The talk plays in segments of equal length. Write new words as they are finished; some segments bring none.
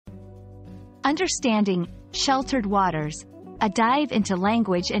Understanding sheltered waters, a dive into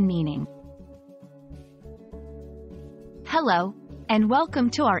language and meaning. Hello, and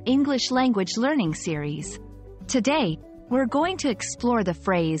welcome to our English language learning series. Today, we're going to explore the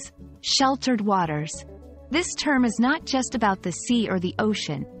phrase, sheltered waters. This term is not just about the sea or the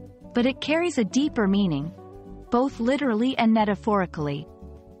ocean, but it carries a deeper meaning, both literally and metaphorically.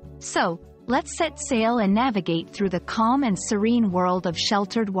 So, let's set sail and navigate through the calm and serene world of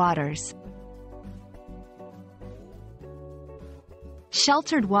sheltered waters.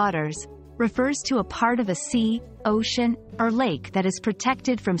 Sheltered waters refers to a part of a sea, ocean, or lake that is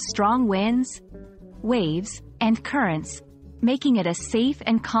protected from strong winds, waves, and currents, making it a safe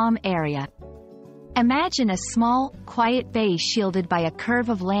and calm area. Imagine a small, quiet bay shielded by a curve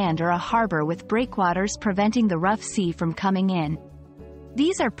of land or a harbor with breakwaters preventing the rough sea from coming in.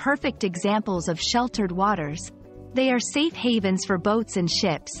 These are perfect examples of sheltered waters. They are safe havens for boats and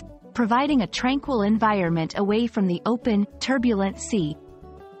ships, providing a tranquil environment away from the open, turbulent sea.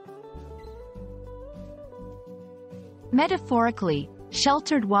 Metaphorically,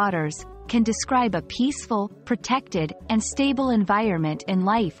 sheltered waters can describe a peaceful, protected, and stable environment in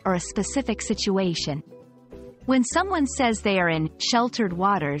life or a specific situation. When someone says they are in sheltered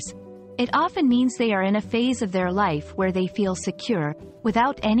waters, it often means they are in a phase of their life where they feel secure,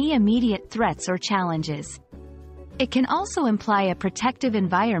 without any immediate threats or challenges. It can also imply a protective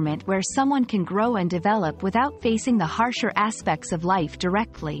environment where someone can grow and develop without facing the harsher aspects of life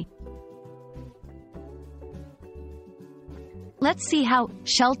directly. Let's see how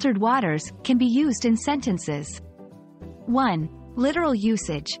sheltered waters can be used in sentences. 1. Literal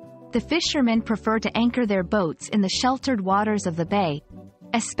usage. The fishermen prefer to anchor their boats in the sheltered waters of the bay,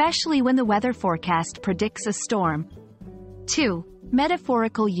 especially when the weather forecast predicts a storm. 2.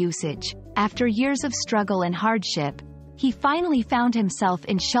 Metaphorical usage. After years of struggle and hardship, he finally found himself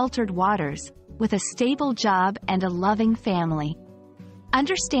in sheltered waters, with a stable job and a loving family.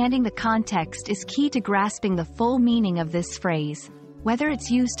 Understanding the context is key to grasping the full meaning of this phrase, whether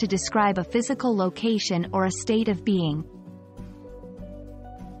it's used to describe a physical location or a state of being.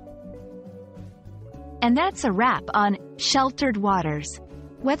 And that's a wrap on sheltered waters.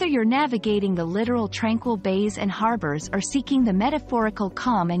 Whether you're navigating the literal tranquil bays and harbors or seeking the metaphorical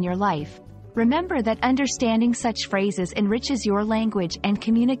calm in your life, remember that understanding such phrases enriches your language and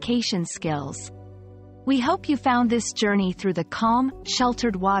communication skills. We hope you found this journey through the calm,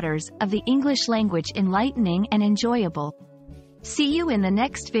 sheltered waters of the English language enlightening and enjoyable. See you in the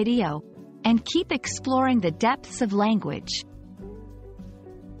next video, and keep exploring the depths of language.